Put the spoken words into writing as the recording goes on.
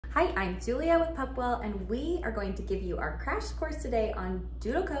Hi, I'm Julia with Pupwell, and we are going to give you our crash course today on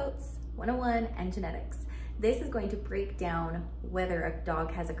Doodle Coats 101 and genetics. This is going to break down whether a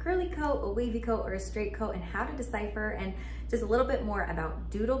dog has a curly coat, a wavy coat, or a straight coat, and how to decipher, and just a little bit more about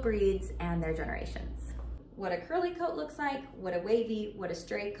Doodle breeds and their generations. What a curly coat looks like, what a wavy, what a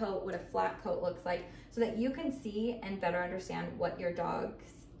straight coat, what a flat coat looks like, so that you can see and better understand what your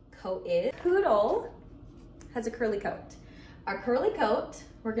dog's coat is. Poodle has a curly coat. Our curly coat,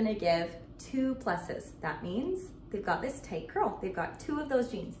 we're gonna give 2 pluses. That means they've got this tight curl. They've got 2 of those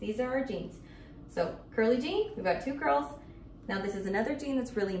genes. These are our genes. So curly gene, we've got 2 curls. Now this is another gene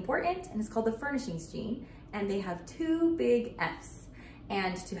that's really important, and it's called the furnishings gene, and they have 2 big Fs.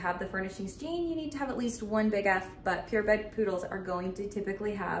 And to have the furnishings gene, you need to have at least 1 big F, but purebred poodles are going to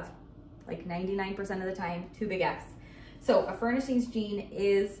typically have, like 99% of the time, 2 big Fs. So a furnishings gene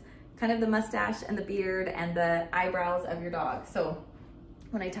is kind of the mustache and the beard and the eyebrows of your dog. So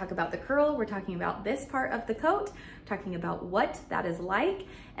when I talk about the curl, we're talking about this part of the coat, talking about what that is like.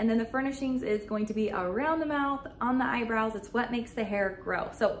 And then the furnishings is going to be around the mouth, on the eyebrows. It's what makes the hair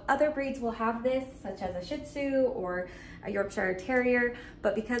grow. So other breeds will have this, such as a Shih Tzu or a Yorkshire Terrier.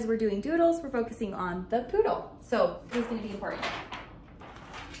 But because we're doing doodles, we're focusing on the poodle. So this is gonna be important.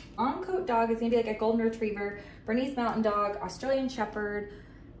 On-coat dog is gonna be like a golden retriever, Bernese mountain dog, Australian shepherd,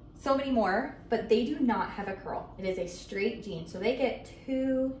 so many more, but they do not have a curl. It is a straight gene, so they get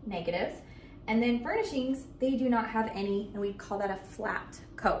 2 negatives. And then furnishings, they do not have any, and we call that a flat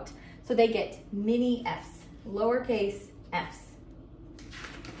coat. So they get mini Fs, lowercase f's.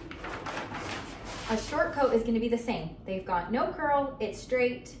 A short coat is gonna be the same. They've got no curl, it's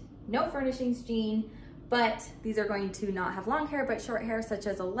straight, no furnishings gene, but these are going to not have long hair, but short hair, such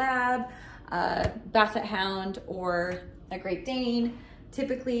as a lab, a basset hound, or a Great Dane.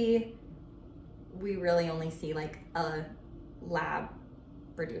 Typically, we really only see like a lab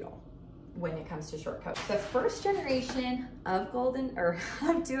or doodle when it comes to short coats. The first generation of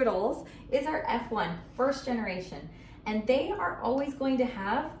doodles is our F1, first generation. And they are always going to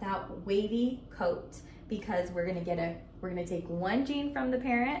have that wavy coat because we're gonna take 1 gene from the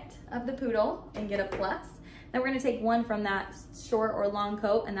parent of the poodle and get a plus. Then we're gonna take 1 from that short or long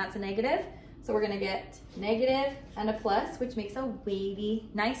coat, and that's a negative. So we're gonna get negative and a plus, which makes a wavy,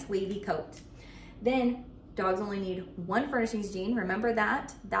 nice wavy coat. Then dogs only need 1 furnishings gene. Remember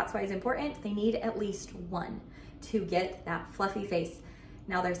that, that's why it's important. They need at least 1 to get that fluffy face.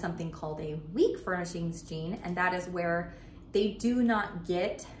 Now there's something called a weak furnishings gene, and that is where they do not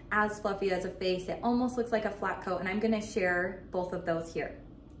get as fluffy as a face. It almost looks like a flat coat, and I'm gonna share both of those here.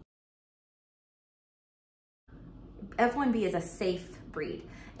 F1B is a safe breed.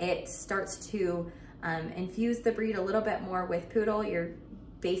 It starts to infuse the breed a little bit more with poodle. You're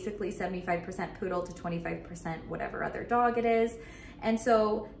basically 75% poodle to 25% whatever other dog it is. And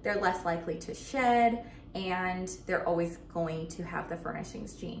so they're less likely to shed, and they're always going to have the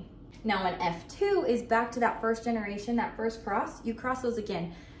furnishings gene. Now an F2 is back to that first generation, that first cross. You cross those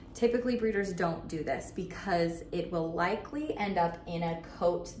again. Typically breeders don't do this because it will likely end up in a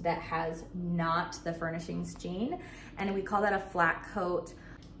coat that has not the furnishings gene, and we call that a flat coat.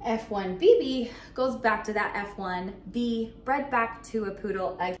 F1BB goes back to that F1B, bred back to a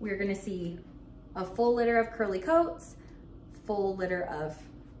poodle. We're gonna see a full litter of curly coats, full litter of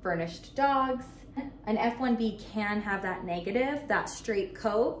furnished dogs. An F1B can have that negative, that straight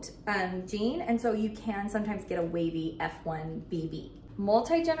coat gene, and so you can sometimes get a wavy F1BB.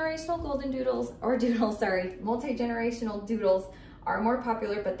 Multi-generational multi-generational doodles are more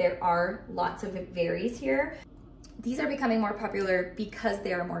popular, but there are lots of varies here. These are becoming more popular because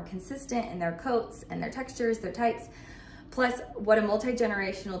they are more consistent in their coats and their textures, their types. Plus, what a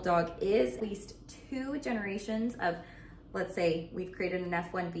multi-generational dog is, at least 2 generations of, let's say we've created an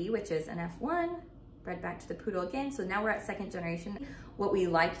F1B, which is an F1, bred back to the poodle again. So now we're at 2nd generation. What we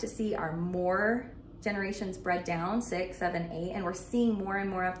like to see are more generations bred down, 6, 7, 8, and we're seeing more and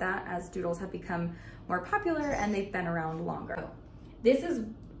more of that as doodles have become more popular and they've been around longer. This is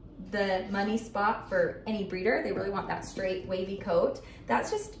the money spot for any breeder. They really want that straight wavy coat.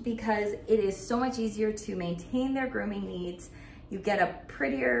 That's just because it is so much easier to maintain their grooming needs. You get a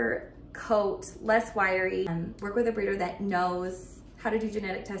prettier coat, less wiry. Work with a breeder that knows how to do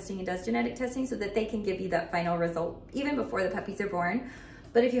genetic testing and does genetic testing so that they can give you that final result even before the puppies are born.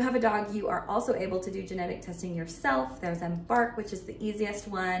 But if you have a dog, you are also able to do genetic testing yourself. There's Embark, which is the easiest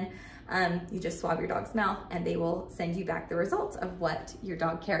one. You just swab your dog's mouth and they will send you back the results of what your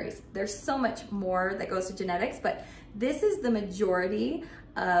dog carries. There's so much more that goes to genetics, but this is the majority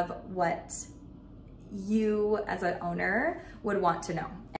of what you as an owner would want to know.